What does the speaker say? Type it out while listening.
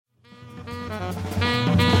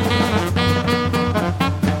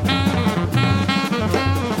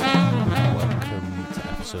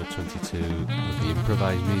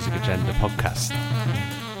Improvised Music Agenda podcast.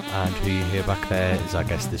 And who you hear back there is our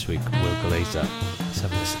guest this week, Will Glazer. Let's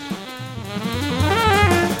have a listen.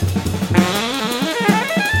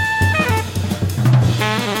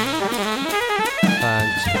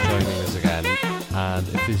 Thanks for joining us again. And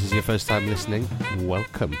if this is your first time listening,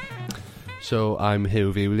 welcome. So I'm here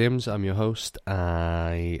with Ian Williams. I'm your host.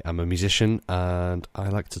 I am a musician and I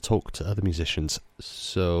like to talk to other musicians.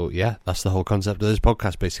 So yeah, that's the whole concept of this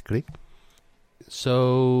podcast basically.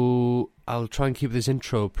 So I'll try and keep this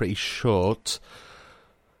intro pretty short.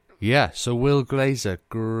 Yeah, so Will Glazer,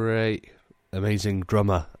 great, amazing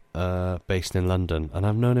drummer based in London. And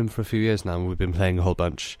I've known him for a few years now and we've been playing a whole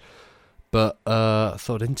bunch. But I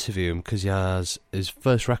thought I'd interview him because he has his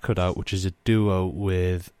first record out, which is a duo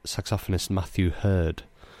with saxophonist Matthew Hurd.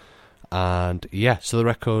 And yeah, so the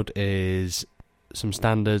record is some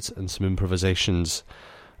standards and some improvisations.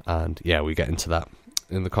 And yeah, we get into that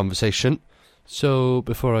in the conversation. So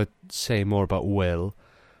before I say more about Will,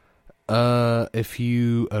 if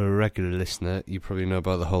you are a regular listener, you probably know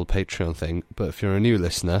about the whole Patreon thing. But if you're a new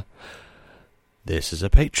listener, this is a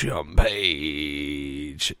Patreon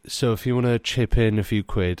page. So if you want to chip in a few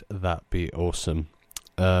quid, that'd be awesome.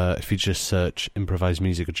 If you just search Improvised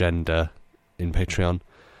Music Agenda in Patreon,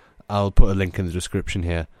 I'll put a link in the description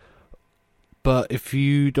here. But if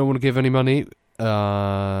you don't want to give any money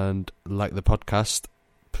and like the podcast,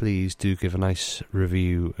 please do give a nice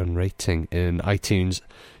review and rating in iTunes.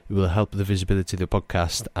 It will help the visibility of the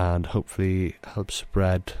podcast and hopefully help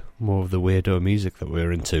spread more of the weirdo music that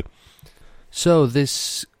we're into. So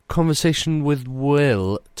this conversation with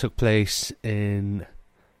Will took place in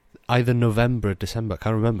either November or December, I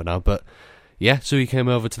can't remember now, but yeah, so he came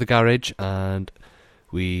over to the garage and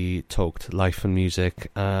we talked life and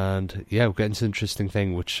music, and yeah, we're getting to an interesting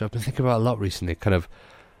thing which I've been thinking about a lot recently, kind of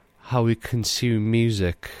how we consume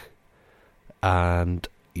music, and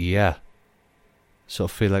yeah,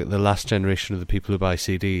 sort of feel like the last generation of the people who buy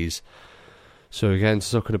CDs. So we're getting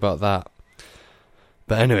to talking about that.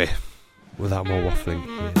 But anyway, without more waffling,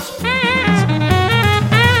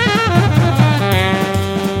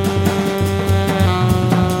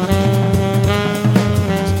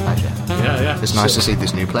 It's a pleasure. Yeah. It's nice to see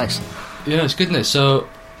this new place. Yeah, it's good, isn't it? So,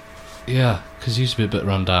 yeah, because it used to be a bit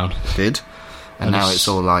run down. Did. And now it's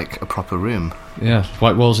all like a proper room. Yeah,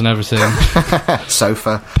 white walls and everything.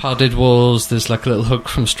 Sofa. Padded walls, there's like a little hug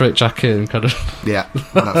from Straight Jacket and kind of... Yeah,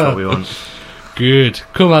 that's what we want. Good.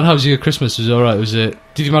 Cool, man. How was your Christmas? Was it alright?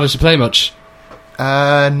 Did you manage to play much? No,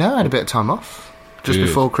 I had a bit of time off. Just Good.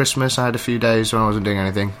 before Christmas, I had a few days when I wasn't doing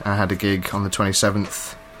anything. I had a gig on the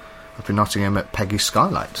 27th up in Nottingham at Peggy's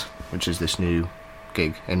Skylight, which is this new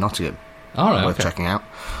gig in Nottingham. Alright, Worth okay. checking out.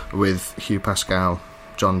 With Hugh Pascal,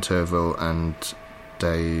 John Turville and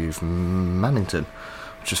Dave Mannington,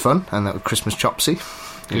 which was fun. And that was Christmas Chopsy.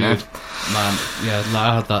 You know. Good. Man, yeah, like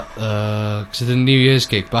I had that, because I did a New Year's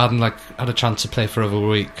gig, but I hadn't had a chance to play for over a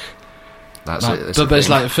week. That's No, it. but it's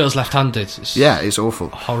like, it feels left-handed. It's it's awful.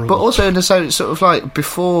 horrible. But also, in the same sort of like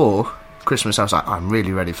before Christmas, I was like, I'm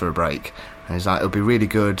really ready for a break. And he's like, it'll be really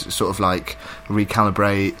good, sort of like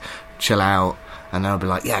recalibrate, chill out. And then I'll be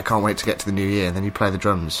like, yeah, I can't wait to get to the new year. And then you play the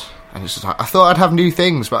drums. And it's just like, I thought I'd have new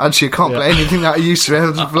things, but actually I can't play anything that I used to be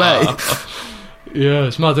able to play. Yeah,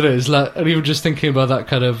 it's mad, isn't it? It's like, and even just thinking about that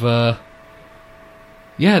kind of,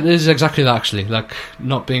 yeah, it is exactly that actually, like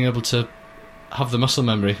not being able to have the muscle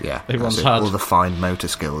memory Yeah, they once that's it. had. All the fine motor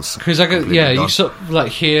skills. Because completely you gone. sort of like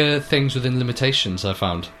hear things within limitations, I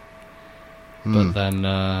found. But then,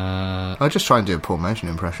 I just try and do a Paul Motion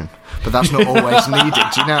impression, but that's not always needed.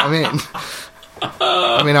 Do you know what I mean?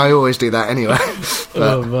 I mean, I always do that anyway.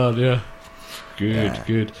 oh man, yeah.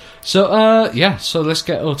 Good. So, so let's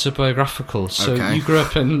get autobiographical. So Okay. you grew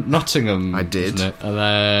up in Nottingham, I did. wasn't it? And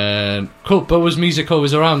then, cool. But was music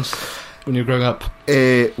always around when you were growing up?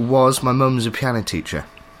 It was my mum's a piano teacher,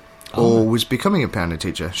 Oh. or was becoming a piano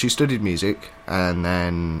teacher. She studied music, and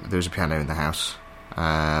then there was a piano in the house.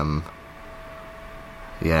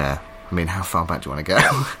 Yeah, I mean, how far back do you want to go?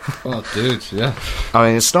 Oh, dude, yeah. I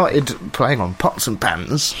mean, it started playing on pots and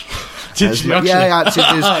pans. Did you actually? Yeah, actually,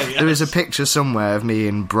 Yes. there is a picture somewhere of me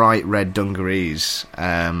in bright red dungarees,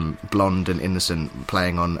 blonde and innocent,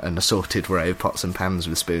 playing on an assorted array of pots and pans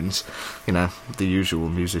with spoons. You know, the usual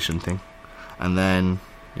musician thing. And then,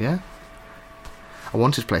 yeah, I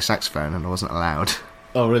wanted to play saxophone and I wasn't allowed.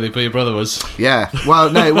 Oh, really? But your brother was? Yeah,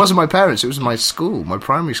 well, no, it wasn't my parents, it was my school, my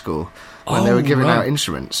primary school, when they Oh, were giving right. out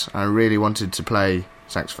instruments. I really wanted to play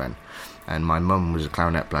saxophone, and my mum was a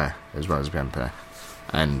clarinet player as well as a piano player,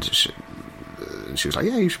 and she was like,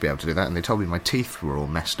 yeah, you should be able to do that, and they told me my teeth were all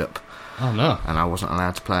messed up, Oh, no. and I wasn't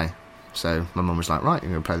allowed to play, so my mum was like, right,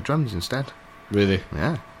 you're going to play the drums instead. Really?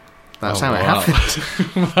 Yeah. That's Oh, how it wow.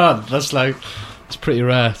 happened. Man, that's like, it's pretty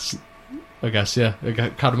rare, I guess, yeah. I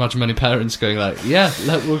can't imagine many parents going like, yeah,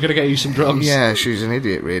 we're going to get you some drums. Yeah, she's an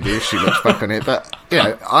idiot, really, if she looks back on it. But, you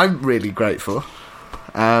know, I'm really grateful.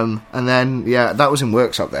 And then, yeah, that was in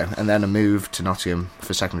Worksop then. And then I moved to Nottingham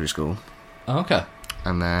for secondary school. Oh, okay.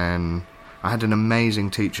 And then I had an amazing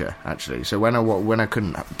teacher, actually. So when I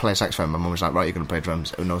couldn't play saxophone, my mum was like, right, you're going to play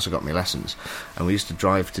drums, and also got me lessons. And we used to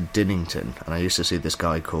drive to Dinnington, and I used to see this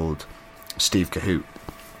guy called Steve Cahoot.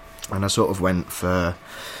 And I sort of went for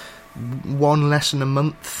 1 lesson a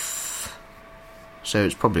month. So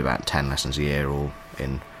it's probably about 10 lessons a year, all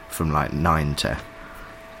in from like 9 to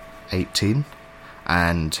 18.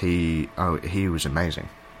 And he was amazing.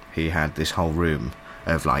 He had this whole room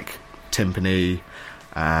of like timpani,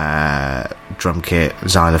 drum kit,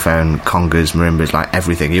 xylophone, congas, marimbas, like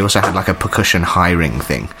everything. He also had like a percussion hiring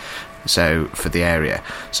thing, so for the area.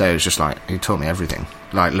 So it was just like, he taught me everything,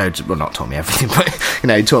 like loads. Well, not taught me everything, but you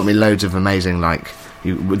know, he taught me loads of amazing. Like,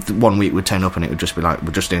 one week would turn up and it would just be like,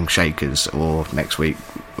 we're just doing shakers, or next week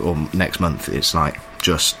or next month it's like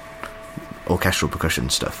just orchestral percussion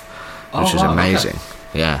stuff, which is amazing.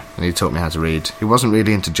 Okay. Yeah, and he taught me how to read. He wasn't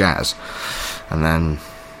really into jazz, and then.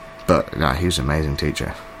 But yeah, he was an amazing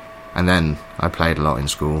teacher. And then I played a lot in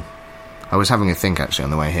school. I was having a think actually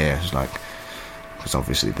on the way here. It was like, because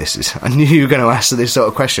obviously I knew you were going to ask this sort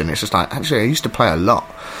of question. It's just like, actually I used to play a lot.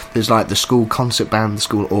 There's like the school concert band, the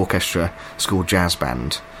school orchestra, school jazz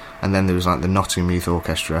band, and then there was like the Nottingham Youth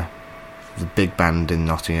Orchestra, the big band in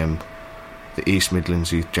Nottingham, the East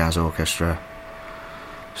Midlands Youth Jazz Orchestra.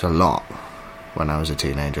 It's a lot. When I was a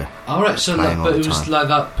teenager. Alright, so but it was like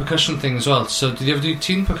that percussion thing as well. So did you ever do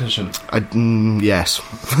teen percussion? Yes.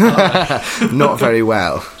 Not very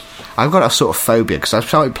well. I've got a sort of phobia, because I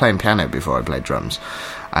started playing piano before I played drums,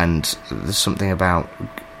 and there's something about...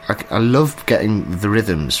 I love getting the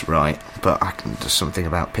rhythms right, but there's something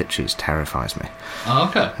about pitches terrifies me. Oh,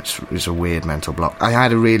 okay. It's a weird mental block. I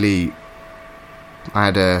had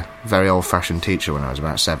a very old-fashioned teacher when I was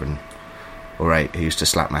about 7 or 8 who used to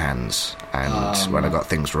slap my hands, and when I got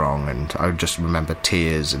things wrong, and I just remember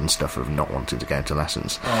tears and stuff of not wanting to go to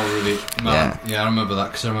lessons. Oh, really? Man, yeah, I remember that,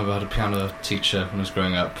 because I remember I had a piano teacher when I was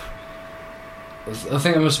growing up. I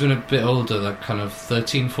think I must have been a bit older, like kind of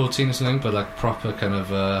 13, 14 or something, but like proper kind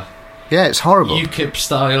of... yeah, it's horrible. UKIP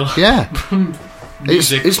style. Yeah.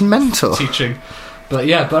 music it's mental. Teaching. But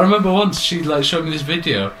yeah, but I remember once she like showed me this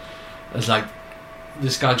video. It was like,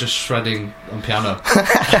 this guy just shredding on piano.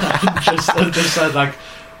 and just said like,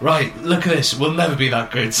 right, look at this, we'll never be that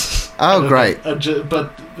good. Oh, great.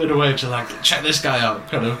 But in a way, just like, check this guy out,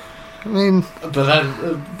 kind of. I mean, but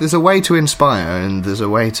then... there's a way to inspire, and there's a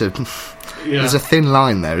way to... yeah. There's a thin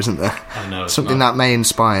line there, isn't there? I know. Something that may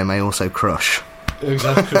inspire may also crush.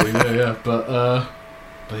 Exactly, yeah. But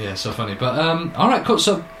yeah, so funny. But, alright, cool.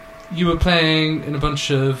 So, you were playing in a bunch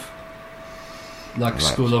of... Like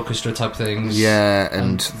school orchestra type things. Yeah,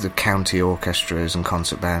 and the county orchestras and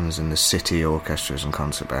concert bands, and the city orchestras and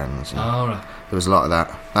concert bands. Oh, right. There was a lot of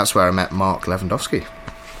that. That's where I met Mark Lewandowski.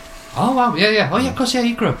 Oh, wow, yeah. Oh, yeah, of course, yeah,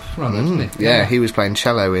 he grew up around there, didn't he? Yeah, he was playing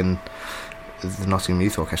cello in the Nottingham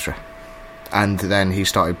Youth Orchestra. And then he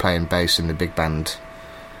started playing bass in the big band.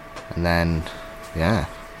 And then, yeah.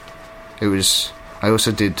 It was... I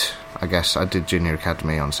also did... I did Junior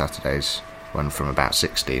Academy on Saturdays, when from about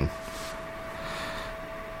 16.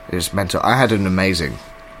 It was mental. I had an amazing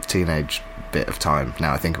teenage bit of time,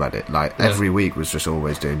 now I think about it. Like, every week was just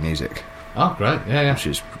always doing music. Oh, great. Yeah.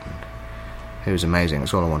 It was amazing.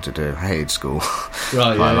 That's all I wanted to do. I hated school.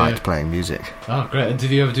 Right, but I liked playing music. Oh, great. And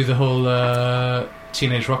did you ever do the whole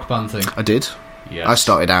teenage rock band thing? I did. Yes. I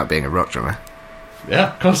started out being a rock drummer.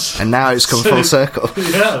 Yeah, of course. And now it's come full circle.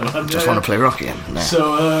 Yeah, man. Just want to play rock again. No.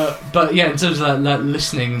 So, but yeah, in terms of like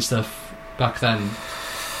listening and stuff, back then,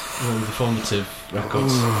 what were the formative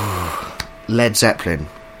records? Led Zeppelin.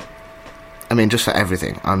 I mean, just for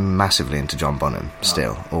everything. I'm massively into John Bonham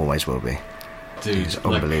still. Always will be. Dude, he's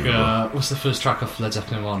unbelievable. What's the first track off Led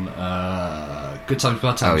Zeppelin 1? Good Times,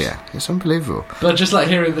 Bad Times. Oh yeah, it's unbelievable. But just like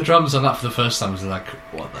hearing the drums on that for the first time was like,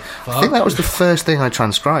 what the fuck? I think that was the first thing I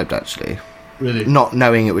transcribed, actually. Really? Not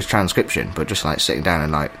knowing it was transcription, but just like sitting down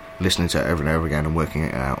and like listening to it over and over again and working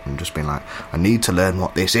it out and just being like, I need to learn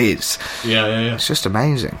what this is. Yeah. It's just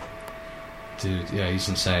amazing. Dude, yeah, he's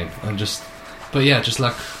insane. And but yeah, just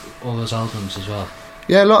like all those albums as well.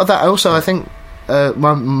 Yeah, a lot of that. Also, I think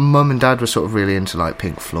my mum and dad were sort of really into like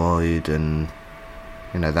Pink Floyd and,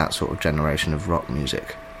 you know, that sort of generation of rock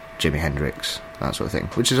music. Jimi Hendrix, that sort of thing.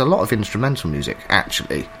 Which is a lot of instrumental music,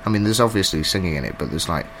 actually. I mean, there's obviously singing in it, but there's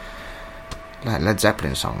like Led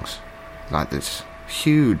Zeppelin songs. Like this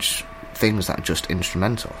huge things that are just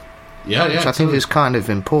instrumental. Yeah, Which I think is kind of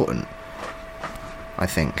important, I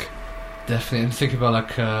think. Definitely. And think about,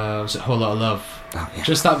 like, was it Whole Lot of Love? Oh, yeah.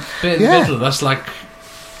 Just that bit in the middle, that's like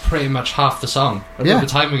pretty much half the song. I remember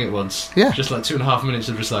timing it once. Yeah. Just like 2.5 minutes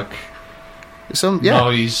of just like Some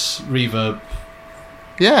noise, reverb.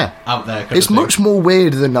 Yeah. Out there. It's much more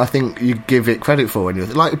weird than I think you give it credit for when you're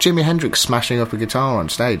like Jimi Hendrix smashing up a guitar on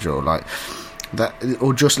stage, or like that,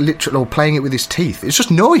 or just literally, or playing it with his teeth. It's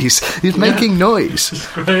just noise. He's making noise.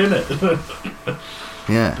 It's great, isn't it?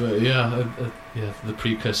 Yeah. But yeah, the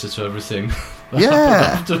precursor to everything.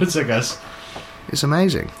 Yeah. Afterwards, I guess. It's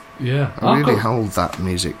amazing. Yeah. I really hold that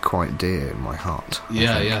music quite dear in my heart.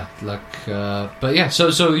 Yeah. Like, but yeah.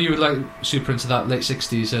 So you were like super into that late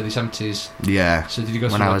 60s, early 70s. Yeah. So did you go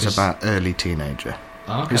when through I like was about early teenager?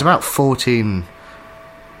 Oh, okay. It was about 14.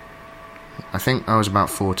 I think I was about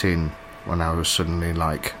 14 when I was suddenly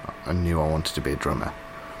like, I knew I wanted to be a drummer,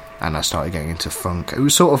 and I started getting into funk. It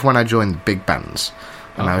was sort of when I joined the big bands,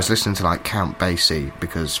 and I was listening to like Count Basie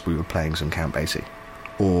because we were playing some Count Basie,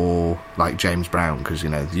 or like James Brown because, you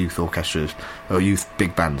know, youth orchestras or youth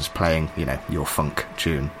big bands playing, you know, your funk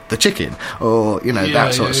tune, The Chicken, or, you know,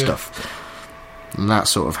 that sort of stuff. And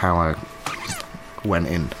that's sort of how I went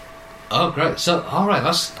in. Oh, great. So, alright,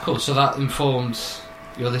 that's cool. So that informed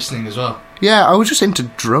your listening as well. Yeah, I was just into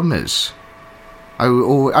drummers. I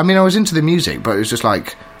was into the music, but it was just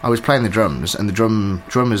like I was playing the drums, and the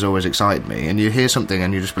drummers always excited me. And you hear something,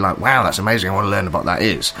 and you just be like, "Wow, that's amazing! I want to learn what that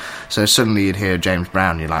is." So suddenly you'd hear James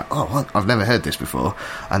Brown, and you're like, "Oh, what? I've never heard this before."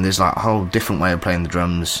 And there's like a whole different way of playing the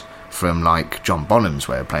drums from like John Bonham's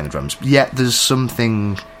way of playing the drums. Yet there's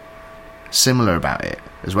something similar about it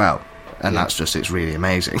as well, and that's just, it's really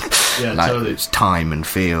amazing. Yeah, like totally. it's time and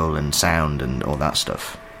feel and sound and all that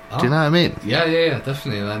stuff. Oh. Do you know what I mean? Yeah,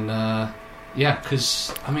 definitely. And then,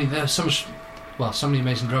 because I mean, there's so many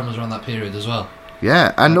amazing drummers around that period as well.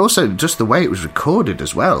 Yeah, and also just the way it was recorded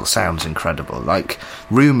as well sounds incredible. Like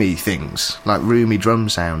roomy things, like roomy drum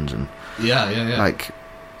sounds, and Yeah. like,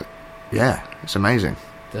 yeah, it's amazing.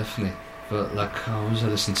 Definitely. But like, what was I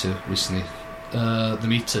listening to recently? The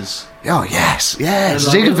Meters. Oh yes,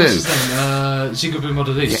 Zigaboo. Zigaboo. Zigaboo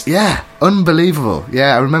Modeliste. Yeah, unbelievable.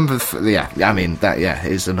 Yeah, I remember. I mean that. Yeah,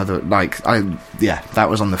 is another like. That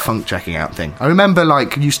was on the funk checking out thing. I remember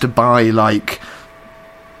like used to buy like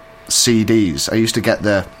CDs. I used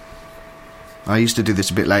to do this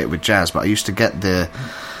a bit later with jazz, but I used to get the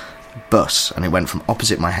bus, and it went from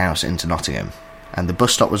opposite my house into Nottingham. And the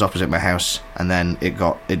bus stop was opposite my house, and then it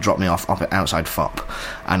dropped me off outside FOP,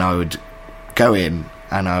 and I would go in,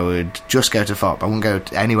 and I would just go to FOP. I wouldn't go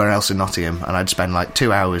anywhere else in Nottingham, and I'd spend like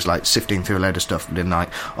 2 hours like sifting through a load of stuff, and then like,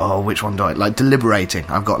 oh, which one do I like, deliberating.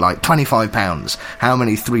 I've got like £25. How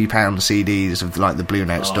many £3 CDs of like the Blue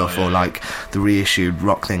Note stuff, or like the reissued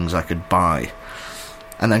rock things I could buy,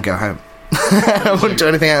 and then go home. I wouldn't do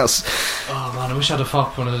anything else. Oh man, I wish I had a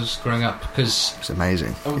FOP when I was growing up, because It's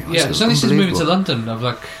amazing. it's only since moving to London I've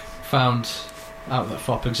like found out that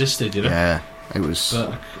FOP existed, you know. Yeah, it was.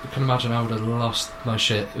 But I can imagine I would have lost my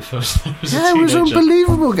shit if I was a teenager. Yeah, it was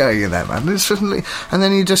unbelievable going in there, man. It's suddenly, and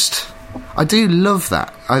then I do love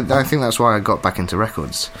that. I think that's why I got back into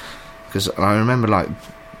records, because I remember like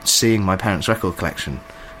seeing my parents' record collection.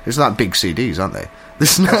 It's like big CDs, aren't they?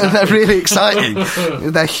 They're really exciting.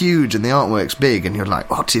 They're huge, and the artwork's big, and you're like,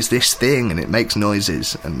 what is this thing? And it makes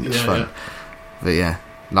noises, and it's fun. But yeah,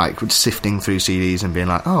 like sifting through CDs and being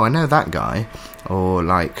like, oh, I know that guy, or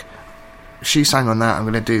like, she sang on that, I'm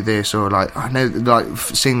going to do this, or like, I know, like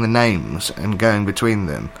seeing the names and going between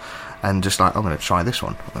them, and just like, I'm going to try this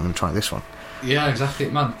one, I'm going to try this one. Yeah, exactly,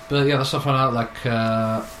 man. But yeah, that's what I found out, like,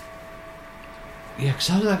 because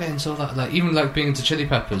how did I get into all that? Like, even like being into Chili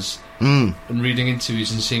Peppers and reading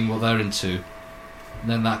interviews and seeing what they're into, and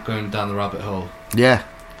then that going down the rabbit hole. Yeah.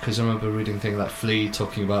 Because I remember reading things like Flea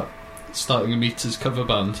talking about starting a Meters cover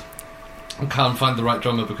band and can't find the right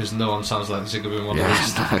drummer because no one sounds like Zigaboo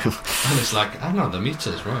Modeliste. Yeah, no. And it's like, I know the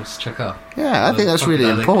Meters, right? Let's check out. Yeah, I think that's really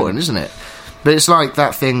important, isn't it? But it's like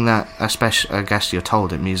that thing that, especially, I guess you're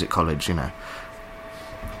told at music college, you know,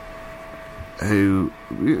 who,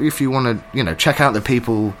 if you want to, you know, check out the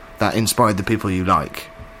people that inspired the people you like.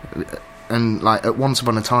 And like at once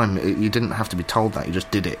upon a time, you didn't have to be told that, you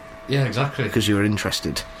just did it. Yeah, exactly. Because you were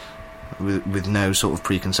interested, with no sort of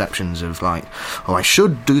preconceptions of like, oh, I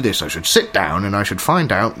should do this, I should sit down and I should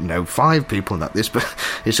find out, you know, 5 people that this, but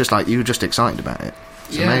it's just like, you were just excited about it.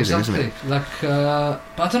 It's amazing, exactly. isn't it? Like,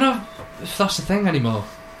 but I don't know if that's the thing anymore.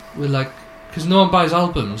 We're like, because no one buys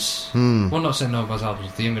albums. Hmm. Well, not saying no one buys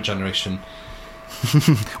albums, the younger generation.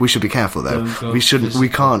 We should be careful though. Go We shouldn't. We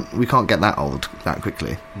physical. can't get that old that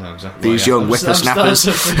quickly. No, exactly. These young whippersnappers.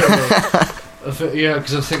 Yeah,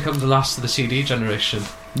 because I think I'm the last of the CD generation.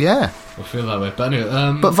 Yeah, I feel that way. But anyway,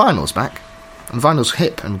 but vinyl's back, and vinyl's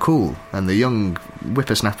hip and cool, and the young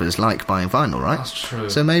whippersnappers like buying vinyl, right? that's true.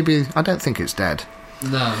 So maybe I don't think it's dead.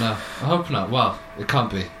 No, I hope not. Well, it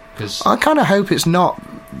can't be because I kind of hope it's not,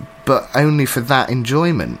 but only for that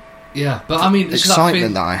enjoyment, yeah. But I mean, it's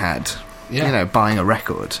excitement that I had. Yeah. You know, buying a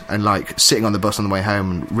record and like sitting on the bus on the way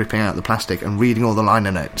home and ripping out the plastic and reading all the liner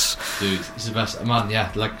notes. Dude, it's the best. Man, yeah,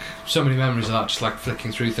 like so many memories of that, just like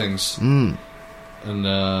flicking through things. Mm. And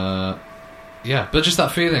yeah, but just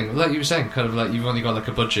that feeling, like you were saying, kind of like you've only got like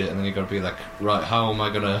a budget, and then you've got to be like, right, how am I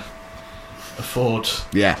gonna afford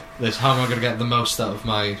Yeah, this? How am I gonna get the most out of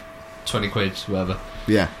my 20 quid, whatever?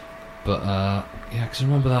 yeah. But yeah, because I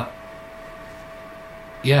remember that.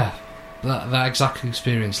 Yeah, that exact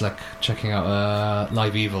experience, like checking out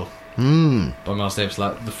Live Evil Mm. by Miles Davis,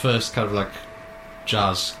 like the first kind of like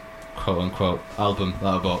jazz, quote unquote, album that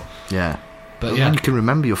I bought. Yeah. But yeah, You can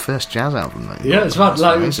remember your first jazz album, though. yeah, it's bad. That's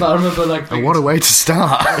Like, amazing. but I remember like And what a way to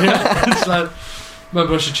start. yeah, it's like,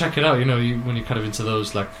 remember I should check it out. You know, when you're kind of into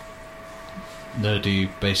those like nerdy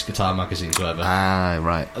bass guitar magazines, whatever. Ah,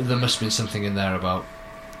 right. There must have been something in there about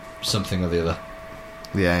something or the other.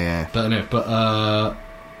 Yeah, yeah. But anyway,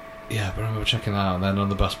 yeah, but I remember checking that out, and then on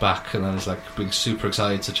the bus back, and then it's like being super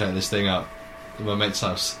excited to check this thing out in my mate's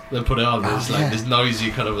house. Then put it on, and it's like yeah. this noisy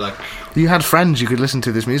kind of like. You had friends you could listen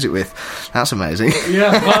to this music with. That's amazing.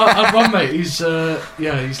 Yeah, well, I have one mate. He's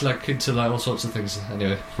he's like into like all sorts of things.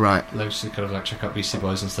 Anyway, Right. like to kind of like check out Beastie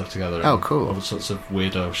Boys and stuff together. Oh, and cool. All sorts of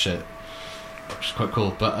weirdo shit, which is quite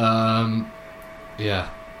cool. But yeah,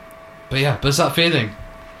 but it's that feeling.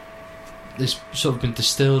 It's sort of been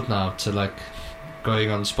distilled now to like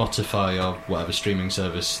going on Spotify or whatever streaming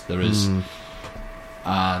service there is, Mm.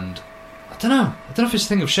 and I don't know if it's a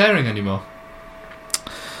thing of sharing anymore.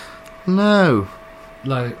 No.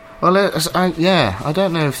 Like, Well, I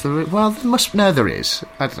don't know if there is. Well, there must. No, there is.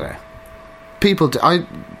 I don't know.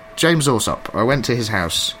 James Alsop, I went to his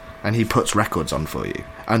house and he puts records on for you.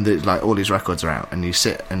 And like all his records are out. And you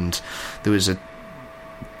sit and there was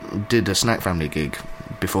did a Snack Family gig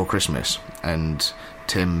before Christmas. And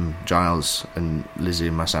Tim, Giles and Lizzie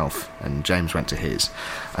and myself and James went to his.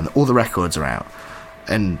 And all the records are out.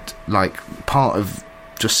 And like part of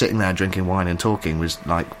just sitting there drinking wine and talking was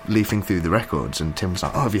like leafing through the records, and Tim was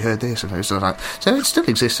like, "Oh, have you heard this?" And so I was like, so it still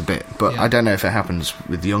exists a bit, but Yeah. I don't know if it happens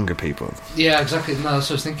with younger people. yeah, exactly. No, that's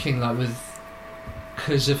what I was thinking. Like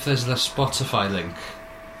because if there's the Spotify link,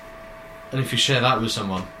 and if you share that with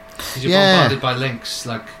someone, because you're Yeah. bombarded by links,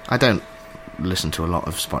 like. I don't listen to a lot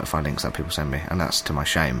of Spotify links that people send me, and that's to my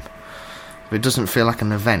shame. But it doesn't feel like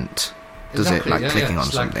an event, does Exactly, it? Like yeah, clicking on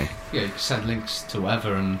it's like- something. Yeah, you can send links to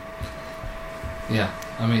whatever, and yeah,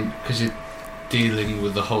 I mean, because you're dealing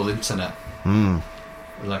with the whole internet. Mm.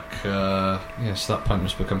 Like, so that point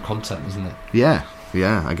must become content, isn't it? Yeah,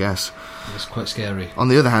 I guess. It's quite scary. On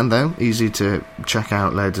the other hand, though, easy to check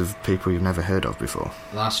out loads of people you've never heard of before.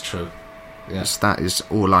 That's true. Yeah, That is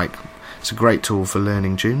all like, it's a great tool for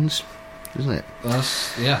learning tunes, isn't it?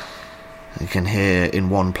 yeah. You can hear in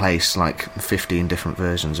one place like 15 different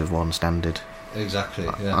versions of one standard. Exactly.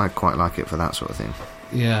 Yeah, I quite like it for that sort of thing.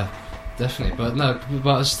 yeah, definitely. But no,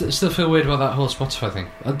 but I still feel weird about that whole Spotify thing.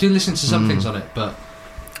 I do listen to some things on it, but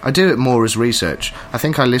I do it more as research. I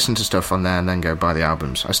think I listen to stuff on there and then go buy the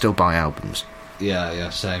albums. I still buy albums. yeah,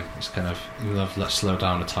 same. It's kind of even though let's slow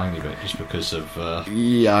down a tiny bit just because of.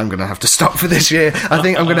 Yeah, I'm going to have to stop for this year. I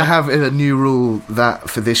think I'm going to have a new rule that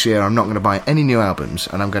for this year I'm not going to buy any new albums,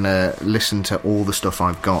 and I'm going to listen to all the stuff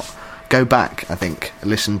I've got. Go back, I think,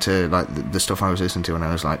 listen to like the stuff I was listening to when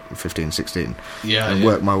I was like 15, 16, and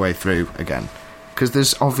work my way through again. Because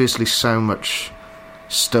there's obviously so much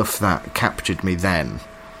stuff that captured me then,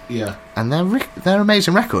 Yeah, and they're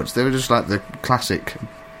amazing records. They were just like the classic,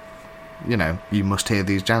 you know, you must hear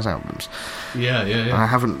these jazz albums. yeah.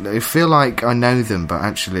 I feel like I know them, but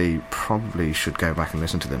actually probably should go back and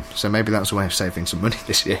listen to them. So maybe that's a way of saving some money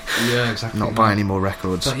this year. Yeah, exactly. Not buy any more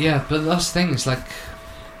records. But yeah, but that's the thing. It's like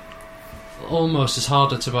almost it's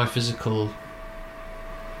harder to buy physical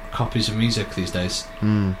copies of music these days.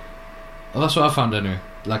 Mm. Well, that's what I found anyway.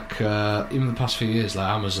 Like even the past few years, like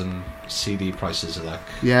Amazon CD prices are like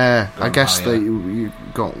Yeah, I gone guess higher. that you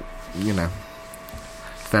got, you know,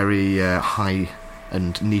 very high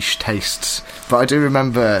and niche tastes. But I do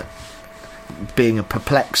remember being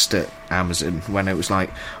perplexed at Amazon when it was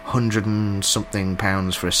like £100 and something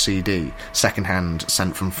for a CD, second-hand,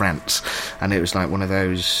 sent from France, and it was like one of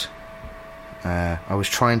those. I was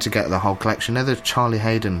trying to get the whole collection. You know the Charlie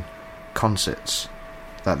Hayden concerts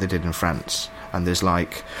that they did in France, and there's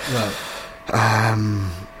like Right.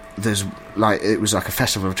 there's like, it was like a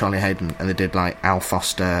festival of Charlie Hayden, and they did like Al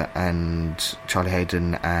Foster and Charlie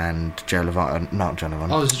Hayden and Joe Levant, not Joe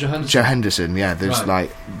Levant. Oh, is it Joe Henderson? Joe Henderson, yeah. There's Right.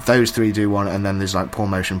 like those three do one, and then there's like Paul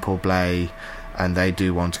Motion, Paul Bley, and they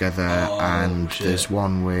do one together. Oh, and shit. there's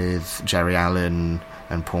one with Jerry Allen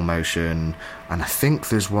and Paul Motion, and I think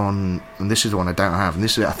there's one, and this is the one I don't have, and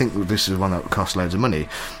I think this is the one that cost loads of money.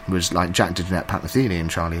 Was like Jack DeJohnette, Pat Metheny, and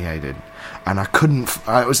Charlie Hayden. And I couldn't.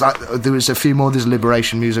 It was like there was a few more. There's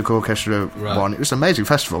Liberation Music Orchestra Right. one. It was an amazing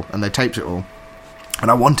festival, and they taped it all. And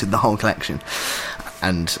I wanted the whole collection,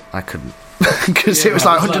 and I couldn't because Yeah, it was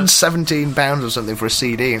man, like it's like- £117 or something for a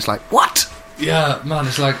CD. It's like, what? Yeah, man,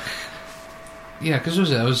 it's like... Yeah, because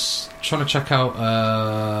I was trying to check out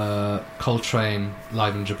Coltrane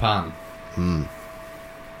live in Japan. Hmm.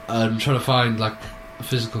 I'm trying to find, like, a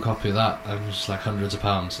physical copy of that, and it's like hundreds of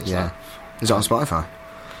pounds. It's Yeah. like, Is it on Spotify?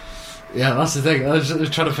 yeah, that's the thing. I was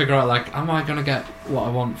trying to figure out, like, am I going to get what I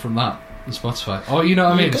want from that on Spotify? Oh, you know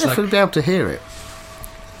what I mean? You'd It's like, definitely be able to hear it.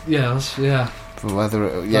 yeah, yeah. For whether I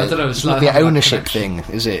don't know, it's it's not like the having that ownership connection.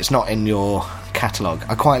 thing, is it? It's not in your catalogue.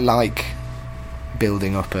 I quite like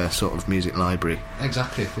building up a sort of music library.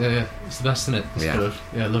 Exactly. Yeah. It's the best in it. It's Yeah. good.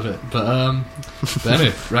 Yeah, I love it. But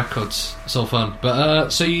anyway, records, it's all fun. But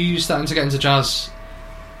so you starting to get into jazz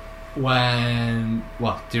when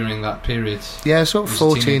during that period? Yeah, sort of As a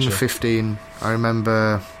 14, teenager. 15. I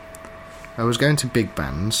remember I was going to big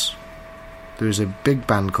bands. There was a big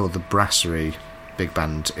band called the Brasserie Big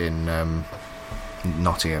Band in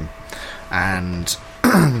Nottingham, and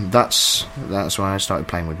that's when I started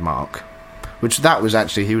playing with Mark. Which that was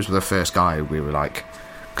actually, he was the first guy we were like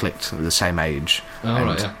clicked at the same age Oh, and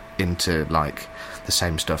right, yeah. into like the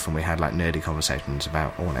same stuff, and we had like nerdy conversations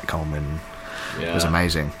about Ornette Coleman. Yeah. It was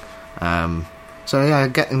amazing. So yeah,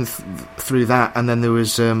 getting through that, and then there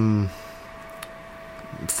was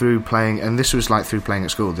through playing, and this was like through playing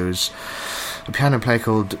at school. There was a piano player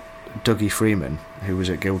called Dougie Freeman who was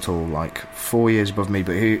at Guildhall like 4 years above me,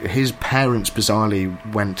 but his parents bizarrely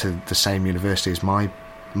went to the same university as my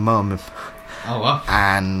mum, Oh, wow.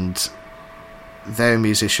 and they're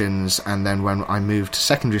musicians. And then when I moved to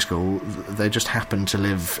secondary school, they just happened to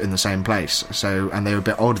live in the same place. So, and they were a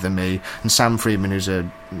bit older than me. And Sam Freeman, who's a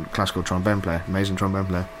classical trombone player, amazing trombone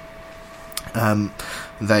player,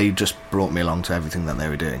 they just brought me along to everything that they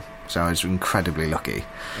were doing. So I was incredibly lucky.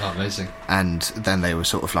 Oh, amazing. And then they were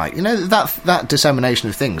sort of like, you know, that dissemination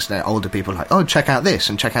of things. They're older people like, oh, check out this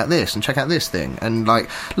and check out this and check out this thing. And like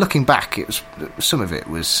looking back, it was, some of it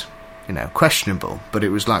was, you know, questionable, but it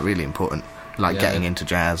was like really important, like Yeah. getting into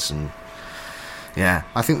jazz. And yeah,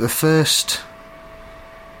 I think the first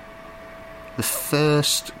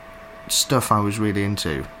stuff I was really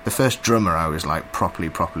into, the first drummer I was like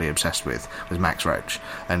properly obsessed with was Max Roach,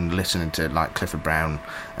 and listening to like Clifford Brown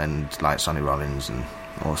and like Sonny Rollins and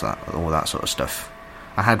all that sort of stuff.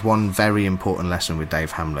 I had one very important lesson with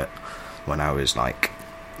Dave Hamlet when I was like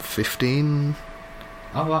 15,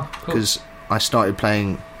 Oh, wow. Cool. because I started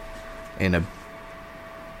playing in a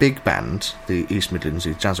big band, the East Midlands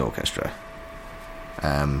Youth Jazz Orchestra,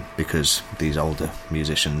 because these older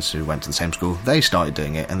musicians who went to the same school, they started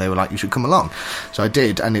doing it, and they were like, you should come along. So I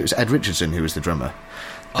did, and it was Ed Richardson who was the drummer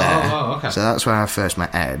there. Oh, okay. So that's where I first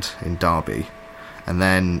met Ed, in Derby. And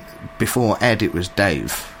then before Ed it was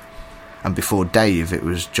Dave, and before Dave it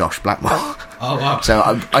was Josh Blackmore. Oh, wow. So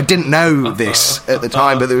I didn't know this at the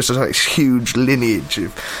time, but there was like this huge lineage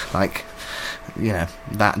of like, you know,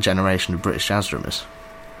 that generation of British jazz drummers,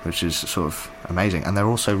 which is sort of amazing. And they're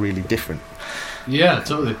also really different. Yeah,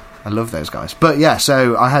 totally. I love those guys. But yeah,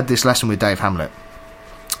 so I had this lesson with Dave Hamlet,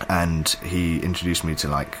 and he introduced me to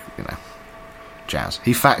like, you know, jazz.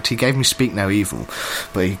 In fact, he gave me Speak No Evil,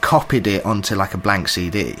 but he copied it onto like a blank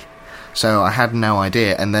CD. So I had no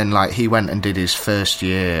idea. And then like he went and did his first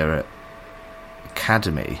year at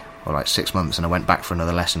Academy, or like 6 months, and I went back for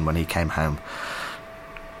another lesson when he came home.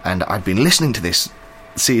 And I'd been listening to this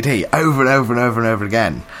CD over and over and over and over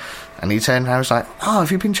again. And he turned and I was like, oh,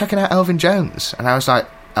 have you been checking out Elvin Jones? And I was like,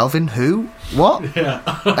 Elvin who? What? Yeah.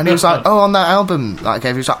 And he was like, oh, on that album that I gave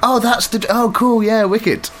you. He was like, oh, that's the... Oh, cool, yeah,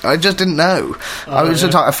 wicked. I just didn't know. I was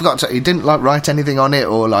just like, I forgot to... He didn't, like, write anything on it,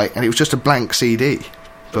 or, like... And it was just a blank CD.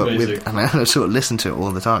 But Amazing. and I sort of listened to it all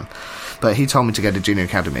the time. But he told me to go to Junior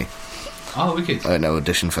Academy. Oh, wicked. I had no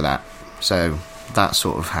audition for that. So that's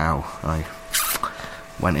sort of how I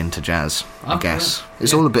went into jazz, I Okay, guess. yeah.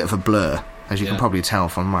 It's all a bit of a blur, as you Yeah. can probably tell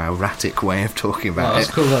from my erratic way of talking Oh, about that's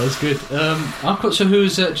it. cool. That was good. So who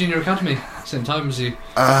was at Junior Academy? Same time as you?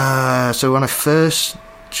 So when I first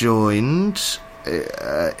joined,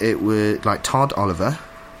 it was like Todd Oliver,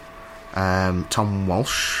 Tom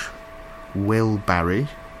Walsh, Will Barry,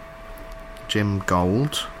 Jim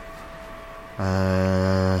Gold,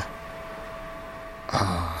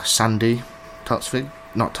 Sandy Totsvig.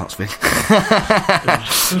 Not Totsvig.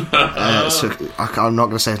 I'm not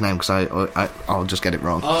going to say his name because I'll just get it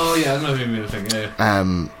wrong. Oh yeah, I know who you mean. I think.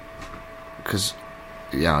 Yeah. Because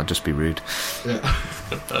I'll just be rude. Yeah.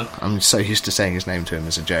 I'm so used to saying his name to him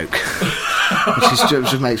as a joke, which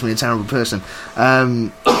just makes me a terrible person.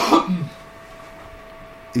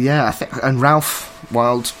 Yeah, I think, and Ralph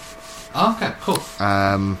Wild. Oh, okay, cool.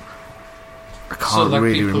 I can't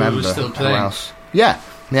really remember who were still who playing. else. Yeah.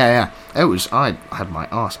 It was. I had my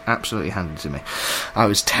arse absolutely handed to me. I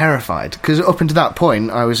was terrified because up until that point,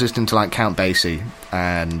 I was listening to like Count Basie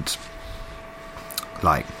and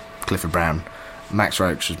like Clifford Brown. Max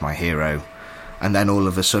Roach was my hero, and then all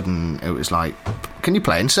of a sudden it was like, "Can you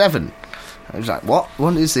play in 7?" I was like, "What?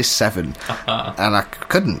 What is this 7?" And I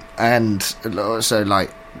couldn't. And so like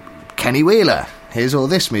Kenny Wheeler, here's all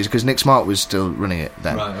this music because Nick Smart was still running it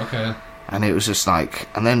then. Right. Okay. And it was just like,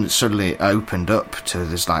 and then suddenly it opened up to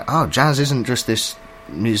this like, oh, jazz isn't just this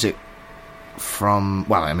music from,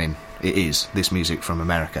 well, I mean, it is this music from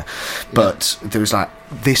America, but there was like,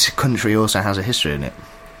 this country also has a history in it,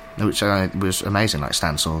 which was amazing, like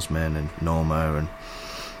Stan Salzman and Norma, and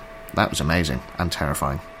that was amazing and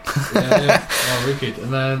terrifying. Yeah. Oh, wicked.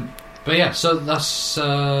 And then, but yeah, so that's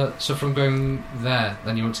so from going there,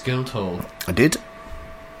 then you went to Guildhall. I did.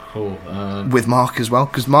 Cool. With Mark as well,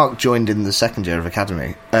 because Mark joined in the second year of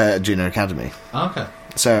academy, junior academy. Okay.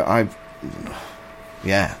 So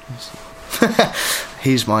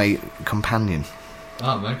he's my companion.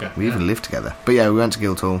 Oh, okay. We even lived together. But yeah, we went to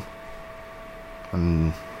Guildhall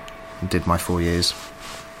and did my 4 years.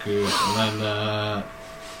 Good. And then,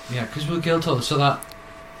 yeah, because with Guildhall, so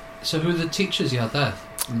who were the teachers you had there?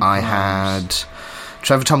 I had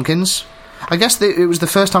Trevor Tompkins. I guess it was the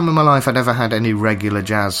first time in my life I'd ever had any regular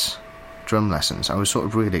jazz drum lessons. I was sort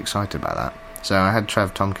of really excited about that. So I had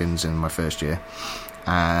Trev Tompkins in my first year,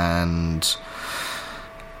 and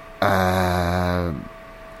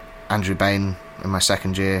Andrew Bain in my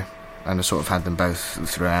second year, and I sort of had them both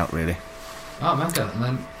throughout, really. Oh, mega. And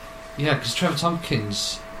then, yeah, because Trevor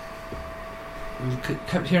Tompkins, we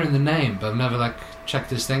kept hearing the name, but I've never checked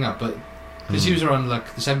this thing out, but because he was around the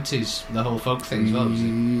 70s, the whole folk thing as well, was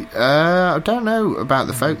he? I don't know about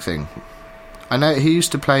the folk thing. I know he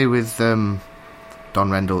used to play with Don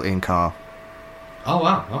Rendell, Ian Carr. Oh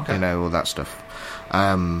wow, okay. You know, all that stuff.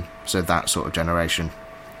 So that sort of generation.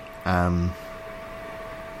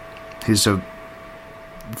 He's a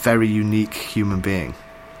very unique human being.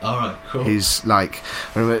 Alright, cool. He's like,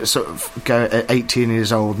 I remember sort of at 18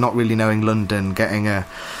 years old, not really knowing London, getting a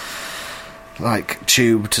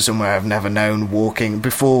tube to somewhere I've never known, walking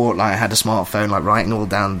before I had a smartphone, writing all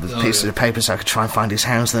down the pieces of paper so I could try and find his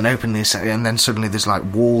house, then open this, and then suddenly there's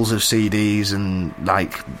walls of CDs and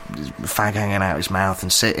fag hanging out his mouth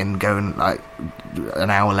and sitting going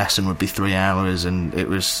an hour lesson would be 3 hours, and it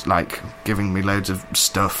was giving me loads of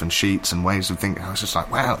stuff and sheets and ways of thinking. I was just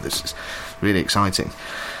like, wow, this is really exciting.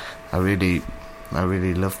 I really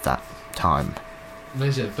loved that time.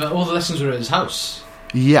 Amazing. But all the lessons were at his house.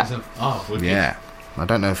 Yeah. Oh, wicked. Yeah. I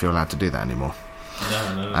don't know if you're allowed to do that anymore.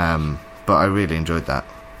 No. But I really enjoyed that.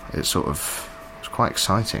 It was quite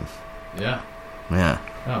exciting. Yeah. Yeah.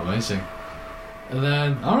 Oh, amazing. And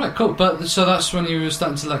then, alright, cool. But so that's when you were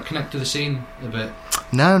starting to connect to the scene a bit?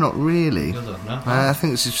 No, not really. No? I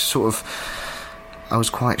think it's just I was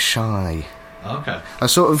quite shy. Okay. I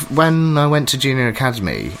when I went to junior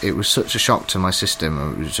academy, it was such a shock to my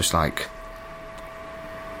system. It was just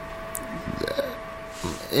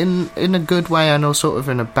in a good way and also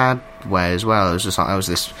in a bad way as well. It was just I was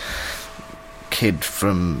this kid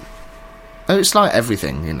from... It's like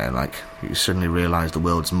everything, you you suddenly realise the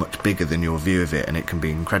world's much bigger than your view of it, and it can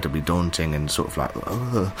be incredibly daunting and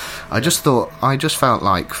ugh. I just felt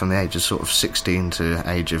from the age of 16 to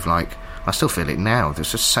age of I still feel it now,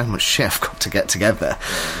 there's just so much shit I've got to get together.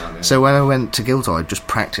 Yeah. So when I went to Guildhall, I just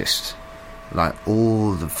practised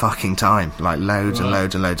all the fucking time, loads and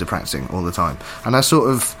loads and loads of practicing all the time. And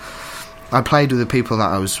I played with the people that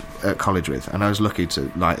I was at college with, and I was lucky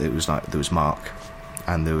to there was Mark,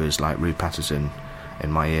 and there was Rude Patterson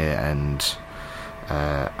in my year, and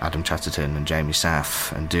Adam Chatterton and Jamie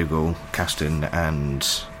Saff and Dougal Caston and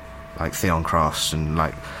Theon Cross, and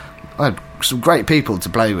I had some great people to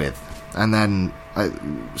play with. And then I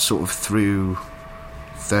through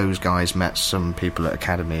those guys met some people at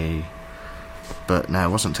academy. But no,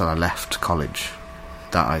 it wasn't until I left college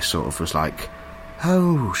that I was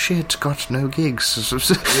oh shit, got no gigs.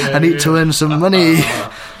 I need to earn some money.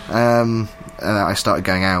 I started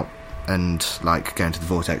going out and like going to the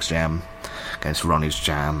Vortex Jam, going to Ronnie's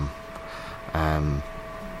Jam,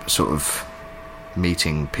 sort of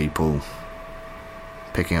meeting people,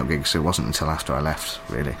 picking up gigs. It wasn't until after I left,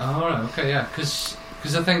 really. Oh, right, okay, yeah, because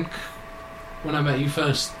I think when I met you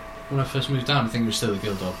first, when I first moved down, I think you were still at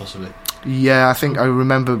Guildhall, possibly. Yeah, I think I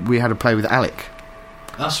remember we had a play with Alec.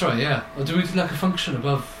 That's right, yeah. Or did we do like a function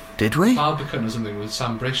above Did we? Barbican or something with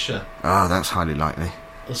Sam Brasher? Oh, that's highly likely.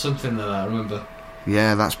 Or something like that, I remember.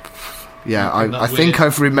 Yeah, that's... Yeah, Like that I think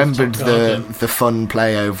weird I've remembered rooftop the fun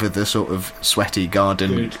play over the sort of sweaty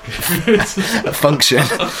garden Good. function.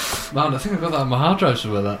 Man, I think I got that on my hard drive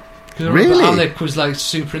somewhere, that. 'Cause I Really? remember Alec was like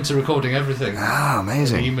super into recording everything. Ah,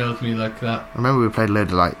 amazing. He emailed me like that. I remember we played a load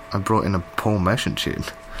of, like, I brought in a Paul Motion tune.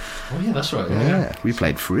 Oh yeah, that's right. Yeah, Yeah, we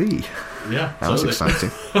played free. yeah, That was totally.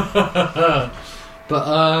 exciting.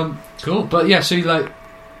 But cool. But yeah, so you like,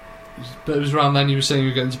 but it was around then you were saying you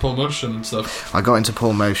were getting into Paul Motion and stuff. I got into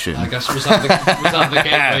Paul Motion. I guess was that the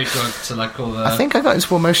gateway drug to like all the? I think I got into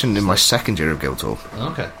Paul Motion in my second year of Guildhall.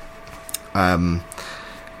 Okay. I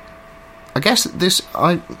guess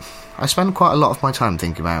I spend quite a lot of my time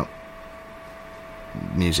thinking about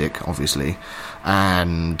music, obviously,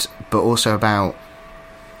 but also about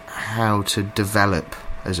how to develop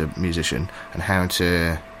as a musician and how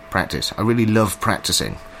to practice. I really love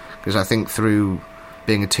practicing because I think through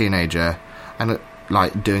being a teenager and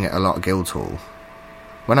like doing it a lot at Guildhall.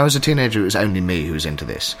 When I was a teenager, it was only me who was into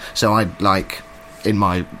this. So I'd like in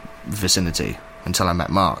my vicinity until I met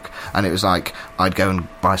Mark, and it was like I'd go and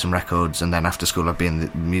buy some records, and then after school I'd be in the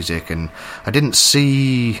music, and I didn't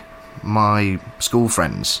see my school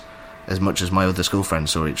friends as much as my other school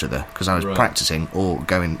friends saw each other because I was Right. practicing or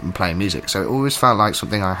going and playing music. So it always felt like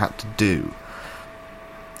something I had to do,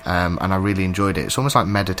 and I really enjoyed it. It's almost like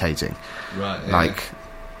meditating. Right. Yeah. Like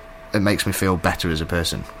it makes me feel better as a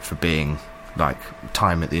person for being like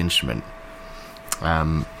time at the instrument.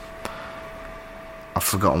 I've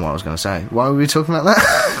forgotten what I was going to say. Why were we talking about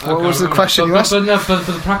that? What was the question you asked? But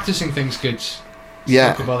the practicing thing's good.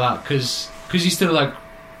 Yeah. Talk about that because you still like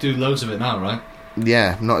do loads of it now, right?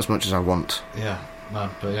 Yeah, not as much as I want. Yeah, man.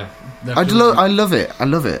 But yeah, I love it. I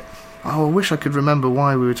love it. Oh, I wish I could remember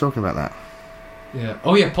why we were talking about that. Yeah.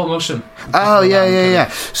 Oh yeah, Paul Motion. Oh yeah.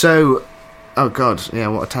 So, oh god, yeah,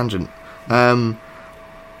 what a tangent.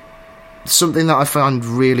 Something that I found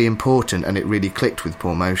really important, and it really clicked with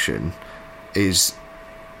Paul Motion, is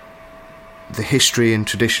the history and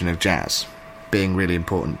tradition of jazz being really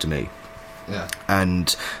important to me. Yeah.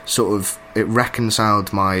 And sort of it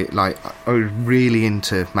reconciled my, like, I was really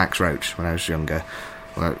into Max Roach when I was younger.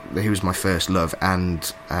 He was my first love,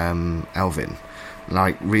 and Elvin,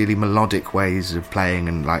 like really melodic ways of playing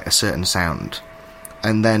and like a certain sound.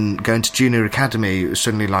 And then going to Junior Academy, it was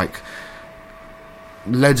suddenly like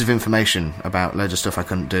loads of information about loads of stuff I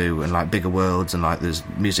couldn't do, and like bigger worlds, and like there's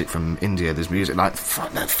music from India, there's music like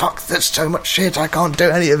fuck there's so much shit, I can't do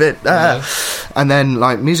any of it. Yeah. And then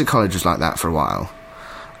like music college was like that for a while,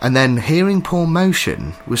 and then hearing Paul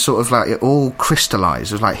Motion was sort of like it all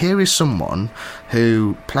crystallised. It was like, here is someone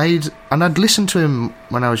who played, and I'd listened to him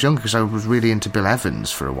when I was younger because I was really into Bill Evans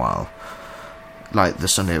for a while, like the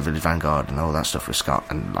Sunday at Village Vanguard and all that stuff with Scott,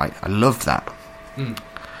 and like I loved that.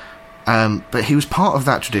 But he was part of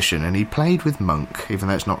that tradition, and he played with Monk, even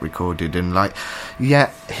though it's not recorded, and like,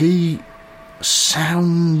 yet he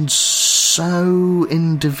sounds so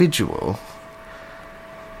individual.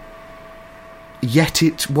 Yet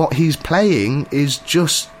what he's playing is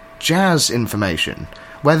just jazz information.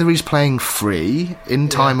 Whether he's playing free, in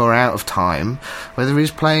time or out of time, whether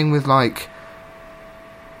he's playing with like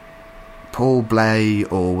Paul Bley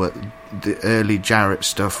or the early Jarrett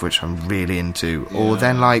stuff, which I'm really into, or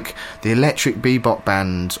then like the Electric Bebop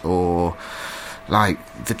Band, or like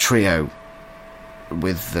the trio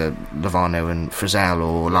with the Lovano and Frizzell,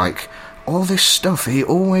 or like all this stuff. He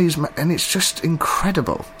always, and it's just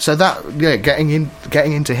incredible. So that, yeah, getting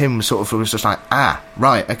into him sort of was just like,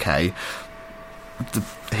 right, okay, the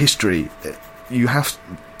history, you have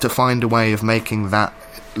to find a way of making that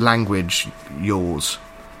language yours.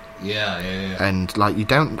 Yeah. And like, you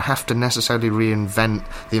don't have to necessarily reinvent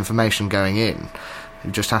the information going in.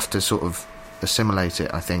 You just have to sort of assimilate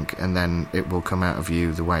it, I think, and then it will come out of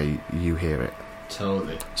you the way you hear it.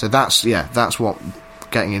 Totally. So that's what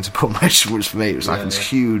getting into Paul Motion was for me. It was like this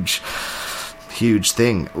huge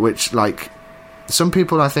thing, which like some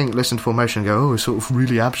people I think listen to Paul Motion and go, oh, it's sort of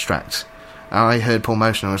really abstract. And I heard Paul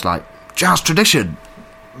Motion and I was like, jazz tradition.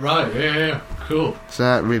 Right. Yeah. Cool. So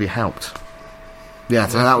that really helped. Yeah,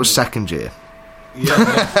 so that was second year.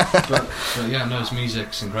 Yeah, but yeah, no, his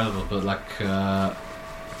music's incredible. But like, I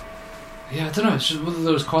don't know, it's just one of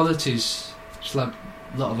those qualities. Just like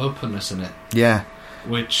lot of openness in it, Yeah.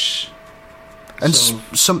 which. And So-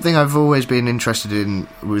 something I've always been interested in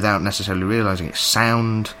without necessarily realising it,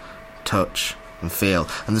 sound, touch and feel.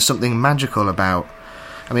 And there's something magical about...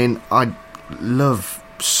 I mean, I love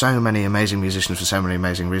so many amazing musicians for so many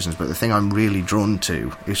amazing reasons, but the thing I'm really drawn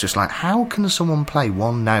to is just like, how can someone play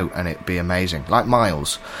one note and it be amazing? Like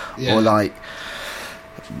Miles, Yeah. or like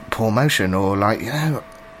Paul Motion, or like, you know...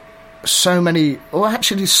 so many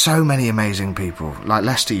amazing people like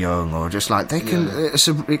Lester Young, or just like they can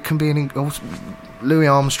it can be Louis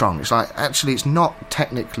Armstrong. It's like, actually it's not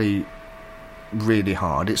technically really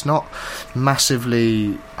hard, it's not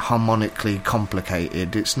massively harmonically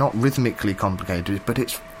complicated, it's not rhythmically complicated, but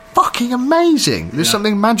it's fucking amazing. There's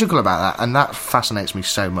something magical about that, and that fascinates me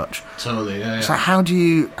so much. Totally, yeah. It's like,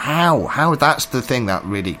 how that's the thing that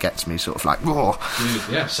really gets me sort of like, whoa. Dude,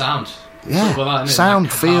 yeah, sound. Yeah, Something like that, innit? sound,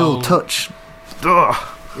 Like feel, how- touch. Ugh.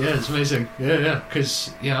 Yeah, it's amazing. Yeah.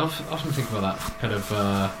 Because I often think about that kind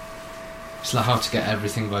of. It's like how to get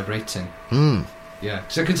everything vibrating. Mm. Yeah,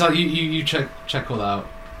 so I can tell you check all that out.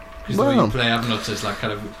 Because the way Well. you play, I've noticed like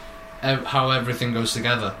kind of how everything goes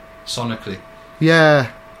together sonically.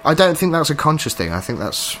 Yeah, I don't think that's a conscious thing. I think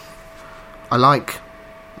that's... I like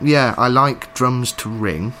drums to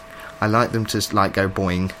ring. I like them to like go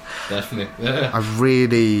boing. Definitely. Yeah. I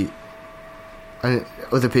really...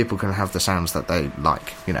 other people can have the sounds that they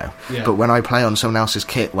like, you know. Yeah. But when I play on someone else's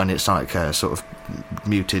kit, when it's like a sort of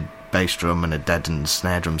muted bass drum and a deadened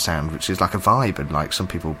snare drum sound, which is like a vibe, and like some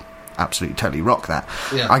people absolutely totally rock that.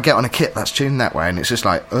 Yeah. I get on a kit that's tuned that way, and it's just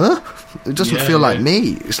like, it doesn't Yeah, feel like yeah. me.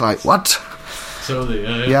 It's like, what? Totally.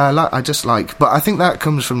 Yeah. Yeah, I just like, but I think that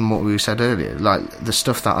comes from what we said earlier. Like the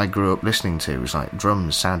stuff that I grew up listening to was like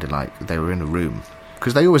drums sounded like they were in a room,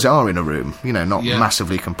 because they always are in a room. You know, not Yeah.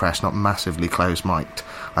 massively compressed, not massively close mic'd.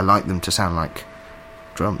 I like them to sound like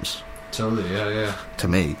drums. Totally. Yeah. To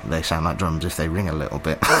me, they sound like drums if they ring a little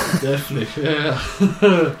bit. Definitely.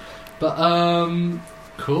 Yeah. But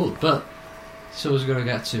cool. But so I was going to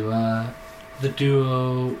get to the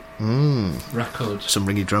duo record. Some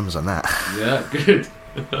ringy drums on that. Yeah, good.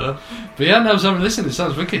 But yeah, no, I was having a listen. It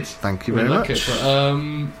sounds wicked. Thank you Really very like much.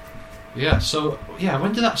 it. But yeah. So yeah,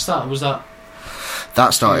 when did that start? Was that?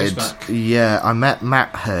 That started, Years back. yeah, I met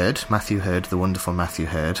Matthew Hurd, the wonderful Matthew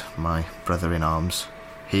Hurd, my brother in arms.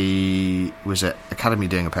 He was at Academy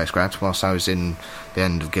doing a postgrad whilst I was in the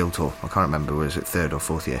end of Guildhall. I can't remember, was it third or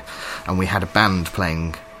fourth year? And we had a band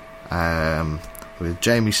playing with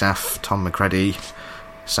Jamie Saff, Tom McCready,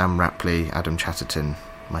 Sam Rapley, Adam Chatterton,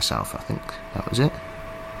 myself. I think that was it.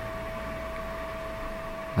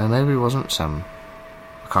 No, maybe it wasn't Sam.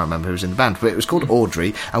 I can't remember who was in the band, but it was called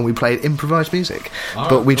Audrey, and we played improvised music. All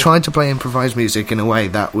But right, we cool. tried to play improvised music in a way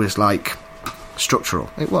that was like structural.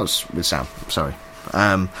 It was with Sam, sorry.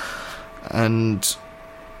 And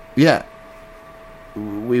yeah,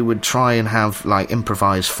 we would try and have like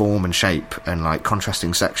improvised form and shape and like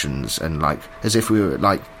contrasting sections, and like as if we were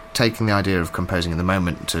like taking the idea of composing in the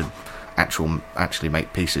moment to actually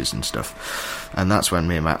make pieces and stuff. And that's when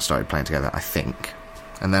me and Matt started playing together, I think.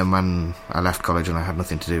 And then when I left college and I had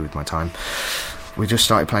nothing to do with my time, we just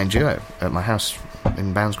started playing duo at my house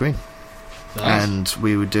in Bounds Green. Nice. And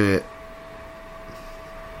we would do it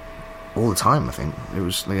all the time. I think it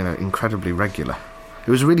was, you know, incredibly regular.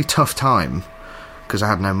 It was a really tough time because I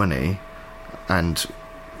had no money and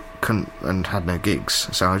had no gigs,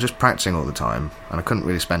 so I was just practicing all the time, and I couldn't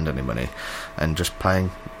really spend any money, and just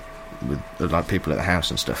playing with like people at the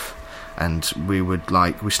house and stuff. And we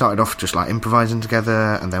started off just like improvising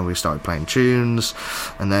together, and then we started playing tunes,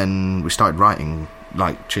 and then we started writing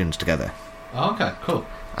like tunes together. Oh, okay, cool.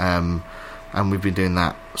 And we've been doing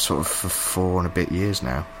that sort of for 4 and a bit years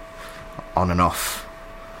now, on and off.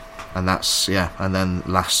 And that's, yeah. And then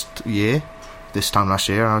this time last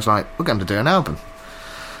year, I was like, we're going to do an album.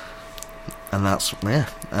 And that's, yeah,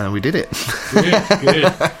 and we did it.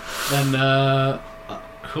 Good. Then,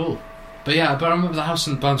 cool. But yeah, I remember the house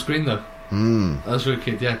in Bounds Green though. That was really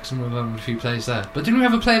good, yeah, because I remember a few plays there. But didn't we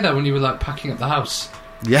ever play there when you were like packing up the house?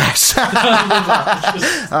 Yes.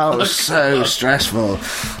 That was so stressful.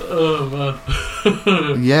 Oh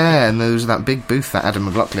man. Yeah, and there was that big booth that Adam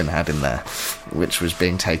McLaughlin had in there, which was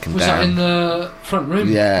being taken Was down. that in the front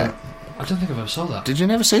room? Yeah. I don't think I've ever saw that. Did you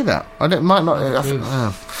never see that? Might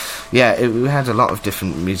not. Yeah, we had a lot of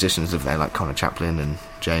different musicians of there, like Connor Chaplin and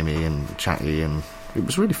Jamie and Chatty, and it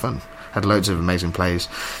was really fun. Had loads of amazing plays.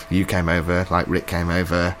 You came over, like Rick came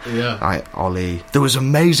over, Yeah. like Ollie. There was an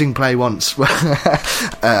amazing play once where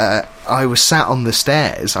I was sat on the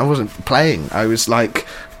stairs. I wasn't playing. I was like,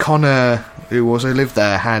 Connor, who also lived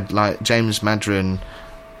there, had like James Madron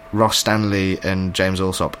Ross Stanley and James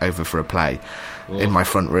Allsop over for a play Whoa. in my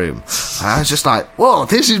front room. And I was just like, whoa,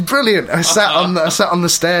 this is brilliant. I sat on the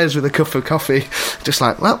stairs with a cup of coffee, just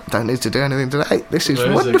like, well, don't need to do anything today. This is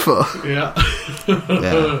Amazing. wonderful. Yeah.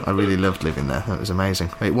 Yeah, I really loved living there. It was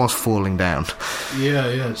amazing. It was falling down.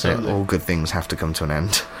 Yeah, So totally. all good things have to come to an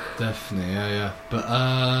end. Definitely, yeah. But,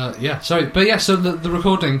 so the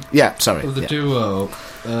recording Yeah, sorry. of the Yeah. duo,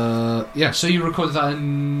 so you recorded that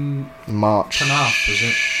in March. Penarth, was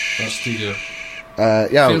it? That studio.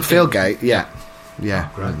 Fieldgate, yeah. Yeah,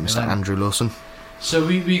 Oh, great. Mr. And then- Andrew Lawson. So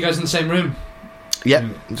were you guys in the same room? Yeah,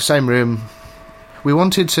 the same room. We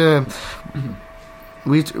wanted to...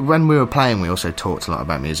 When we were playing, we also talked a lot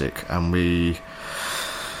about music, and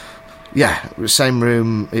same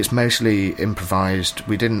room. It's mostly improvised.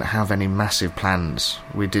 We didn't have any massive plans.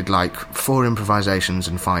 We did like 4 improvisations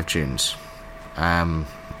and 5 tunes, and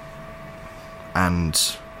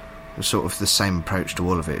sort of the same approach to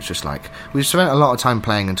all of it. It's just like we spent a lot of time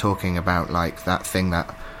playing and talking about like that thing that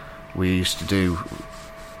we used to do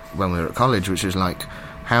when we were at college, which is like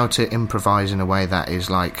how to improvise in a way that is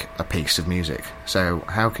like a piece of music. So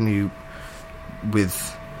how can you,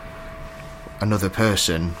 with another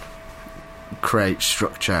person, create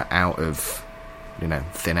structure out of,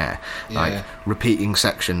 thin air, repeating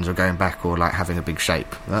sections or going back, or like having a big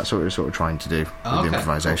shape. That's what we're sort of trying to do with the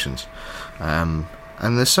improvisations. Cool.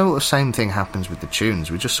 And the sort of same thing happens with the tunes.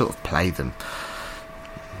 We just sort of play them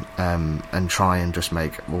and try and just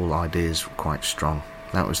make all ideas quite strong.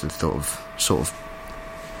 That was the sort of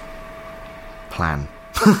plan.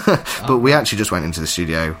 But we actually just went into the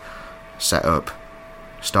studio, set up,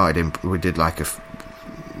 started. We did like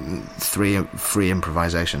three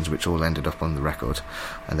improvisations, which all ended up on the record.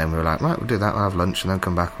 And then we were like, right, we'll do that. We'll have lunch and then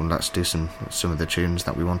come back and let's do some of the tunes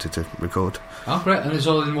that we wanted to record. Oh, great! And it's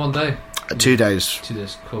all in one day. 2 days. 2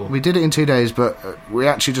 days, cool. We did it in 2 days, but we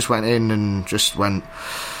actually just went in and just went.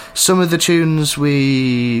 Some of the tunes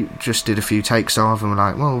we just did a few takes of, and we're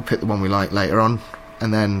like, well, we'll pick the one we like later on.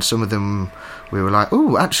 And then some of them we were like,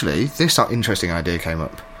 oh, actually, this interesting idea came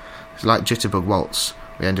up. It's like Jitterbug Waltz.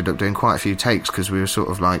 We ended up doing quite a few takes because we were sort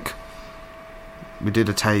of like, we did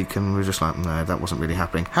a take and we were just like, no, that wasn't really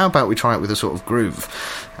happening. How about we try it with a sort of groove?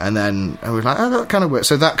 And we were like, oh, that kind of works.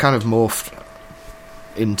 So that kind of morphed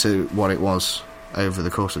into what it was over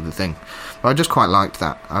the course of the thing. But I just quite liked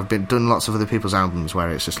that. I've done lots of other people's albums where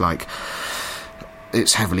it's just like,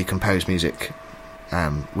 it's heavily composed music,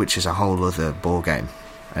 which is a whole other ball game,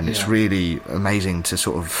 and it's really amazing to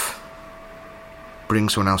sort of bring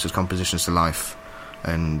someone else's compositions to life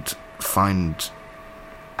and find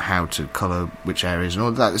how to colour which areas and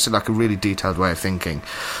all that. It's like a really detailed way of thinking.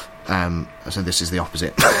 So this is the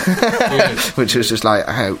opposite, which is just like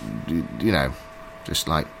how, just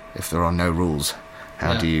like if there are no rules,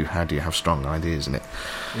 how do you have strong ideas in it?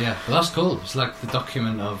 Yeah, well, that's cool. It's like the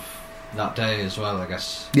document of that day as well, I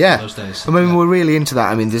guess. Yeah, those days. I mean, we're really into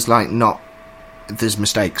that. I mean, there's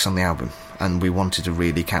mistakes on the album, and we wanted to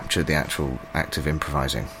really capture the actual act of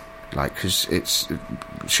improvising, like, because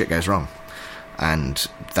shit goes wrong, and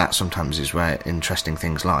that sometimes is where interesting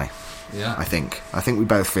things lie. Yeah, I think we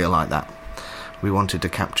both feel like that. We wanted to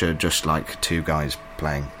capture just like two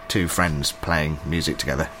friends playing music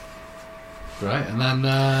together. Right, and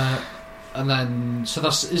then so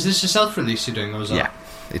is this a self-release you're doing, or is that? Yeah,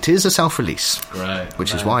 it is a self-release. Great,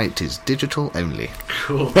 which is why it is digital only.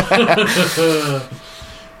 Cool.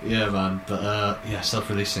 Yeah, man. But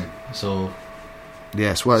self-releasing. So.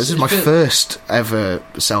 Yes, well, this is my first ever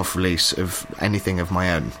self-release of anything of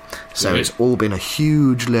my own, so it's all been a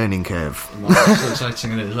huge learning curve. That's so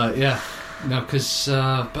exciting, isn't it? Like, yeah. No, because,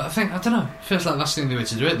 but I don't know, it feels like that's the only way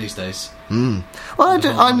to do it these days. Well,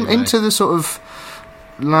 I'm into the sort of,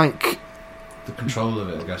 like... the control of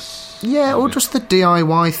it, I guess. Yeah, maybe. or just the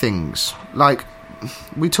DIY things. Like,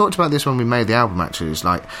 we talked about this when we made the album, actually. It's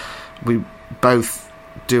like, we both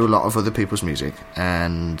do a lot of other people's music,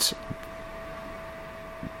 and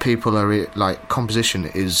people are, like, composition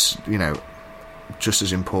is, just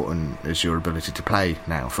as important as your ability to play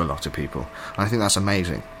now for a lot of people. And I think that's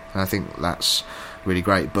amazing. And I think that's really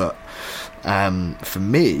great. But for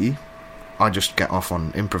me, I just get off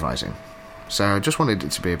on improvising. So I just wanted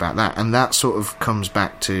it to be about that. And that sort of comes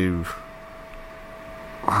back to...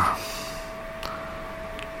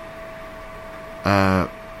 I'm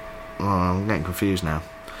getting confused now.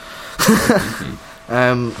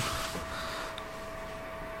 I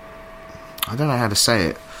don't know how to say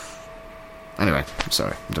it. Anyway,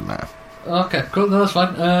 sorry, it doesn't matter. Okay, cool, no, that's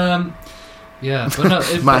fine. Yeah, but no,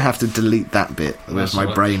 might have to delete that bit, whereas my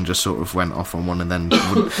brain just sort of went off on one and then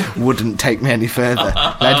wouldn't take me any further.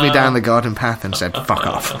 Led me down the garden path and said, fuck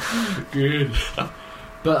off. Good.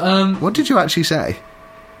 But What did you actually say?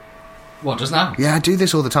 what just now? Yeah, I do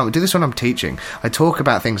this all the time. I do this when I'm teaching. I talk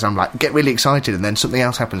about things, I'm like, get really excited, and then something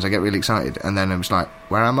else happens, I get really excited, and then I'm just like,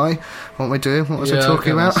 where am I? What am I doing? What was I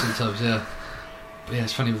talking about? Sometimes, yeah. But yeah,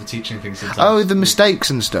 it's funny with the teaching things sometimes. Oh, the mistakes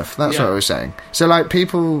and stuff. That's what I was saying. So, like,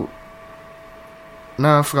 people...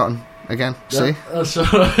 No, I've forgotten. Again, see?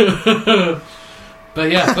 But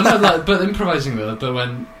yeah, but no, like, but improvising though, but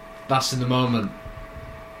when that's in the moment.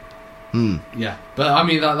 Yeah, but I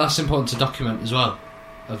mean, that's important to document as well,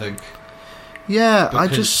 I think. Yeah,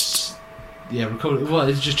 Because, yeah, record. Well,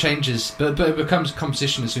 it just changes, but it becomes a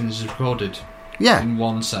composition as soon as it's recorded. Yeah. In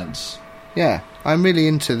one sense. Yeah, I'm really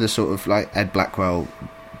into the sort of like Ed Blackwell,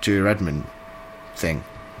 Julia Redmond thing.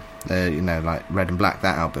 You know, like Red and Black,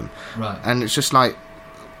 that album. Right. And it's just like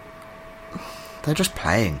they're just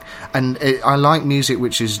playing, and I like music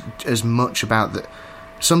which is as much about the.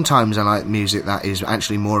 Sometimes I like music that is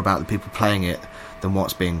actually more about the people playing it than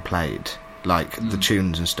what's being played, like the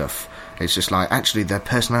tunes and stuff. It's just like, actually, their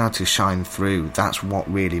personalities shine through. That's what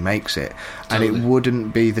really makes it. Totally. And it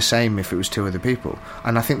wouldn't be the same if it was two other people.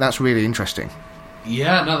 And I think that's really interesting.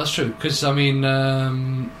 Yeah, no, that's true. Because, I mean...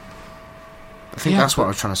 I think that's what I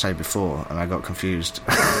was trying to say before, and I got confused.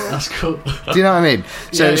 That's cool. Do you know what I mean?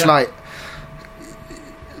 So it's yeah. like,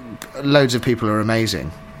 loads of people are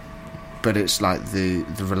amazing, but it's like the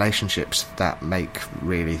relationships that make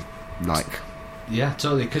really, like... Yeah,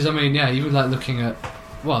 totally. Because, I mean, yeah, even like looking at...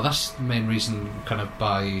 Well, that's the main reason you kind of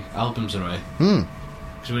buy albums in a way.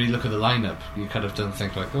 Because when you look at the lineup, you kind of don't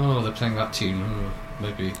think like, oh, they're playing that tune,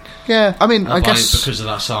 maybe. Yeah, I mean, I'll I buy guess... it because of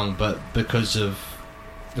that song, but because of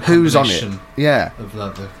the who's on it. combination Yeah. Of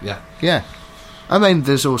the, yeah. Yeah. I mean,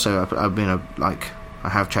 there's also, I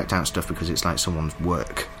have checked out stuff because it's like someone's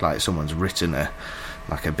work, like someone's written a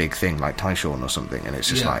big thing, like Tyshawn or something, and it's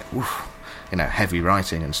just like, oof, you know, heavy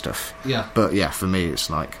writing and stuff. Yeah. But yeah, for me,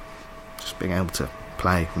 it's like just being able to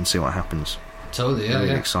play and see what happens. Totally, yeah,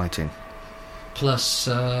 really exciting. Plus,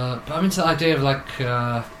 but I'm into the idea of like,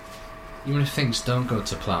 even if things don't go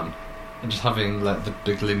to plan, and just having like the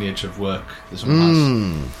big lineage of work that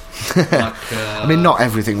someone has. Like, I mean, not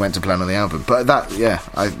everything went to plan on the album, but that, yeah,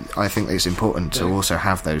 I think it's important to also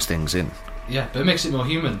have those things in. Yeah, but it makes it more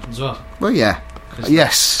human as well. Well, yeah.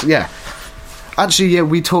 Yes, yeah. Actually, yeah,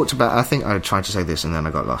 we talked about... I think I tried to say this and then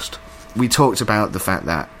I got lost. We talked about the fact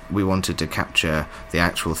that we wanted to capture the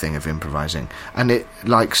actual thing of improvising, and it,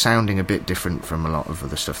 like, sounding a bit different from a lot of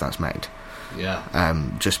other stuff that's made. Yeah.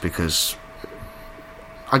 Just because...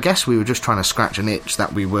 I guess we were just trying to scratch an itch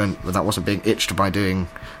that wasn't being itched by doing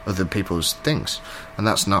other people's things. And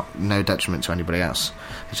that's no detriment to anybody else.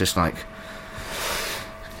 It's just like...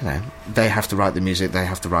 You know, they have to write the music, they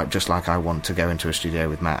have to write just like I want to go into a studio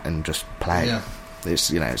with Matt and just play. Yeah. It's,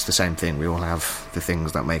 you know, it's the same thing. We all have the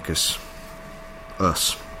things that make us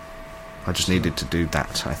us. I just needed to do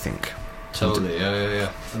that, I think. Totally,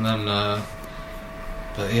 yeah. And then,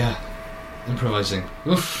 but yeah, improvising.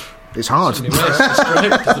 Oof. It's hard. It's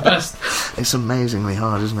great, it's the best. It's amazingly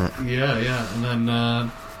hard, isn't it? Yeah. And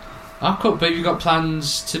then, cool, but you got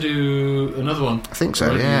plans to do another one? I think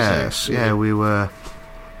so, yes. Yeah, we were...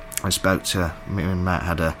 I spoke to... Me and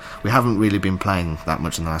Matt we haven't really been playing that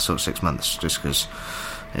much in the last sort of 6 months, just because,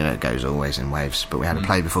 you know, it goes always in waves. But we had a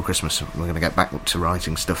play before Christmas. We're going to get back to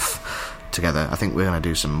writing stuff together. I think we're going to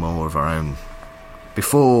do some more of our own.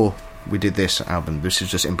 Before we did this album, this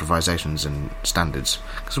is just improvisations and standards.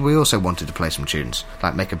 Because we also wanted to play some tunes,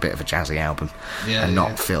 like make a bit of a jazzy album, and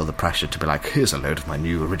not feel the pressure to be like, here's a load of my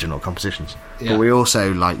new original compositions. But we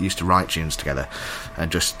also, like, used to write tunes together,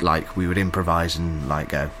 and just, like, we would improvise and, like,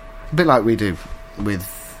 go... A bit like we do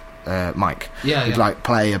with Mike. We'd like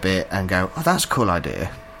play a bit and go, oh, that's a cool idea.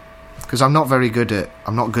 Because I'm not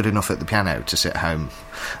good enough at the piano to sit home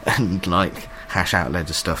and like hash out loads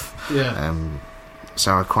of stuff. Yeah.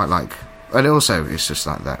 So I quite like, and also it's just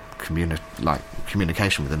like that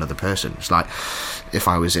communication with another person. It's like if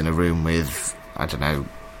I was in a room with, I don't know,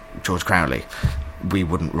 George Crowley, we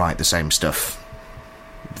wouldn't write the same stuff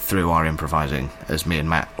through our improvising as me and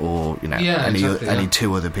Matt, or, you know, any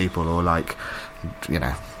two other people, or like, you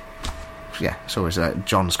know, it's always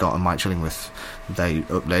John Scott and Mike Chillingworth. They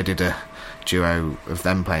uploaded a duo of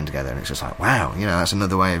them playing together, and it's just like, wow, you know, that's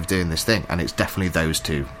another way of doing this thing, and it's definitely those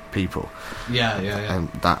two people. Yeah. And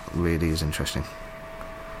that really is interesting.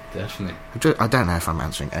 Definitely. I don't know if I'm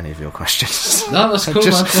answering any of your questions. No, that's cool.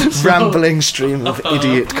 Just rambling stream of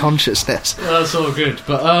idiot consciousness. That's all good,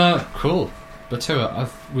 but cool. But too,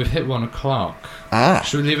 we've hit 1 o'clock.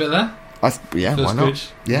 Should we leave it there? Yeah, Feels why not? Good.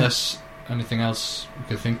 Yeah. Unless anything else we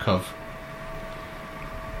can think of.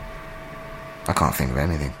 I can't think of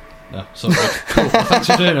anything. No, it's all good. Cool. Well, thanks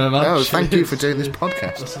for doing it, man. Oh, thank you for doing this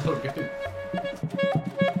podcast. That's all good.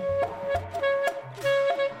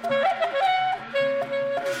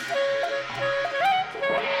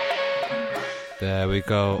 There we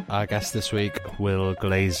go. Our guest this week, Will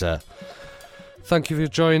Glazer. Thank you for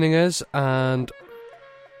joining us, and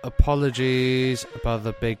apologies about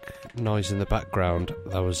the big noise in the background.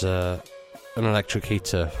 That was an electric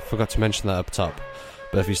heater. Forgot to mention that up top.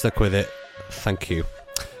 But if you stuck with it, thank you.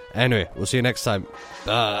 Anyway, we'll see you next time.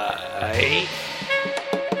 Bye.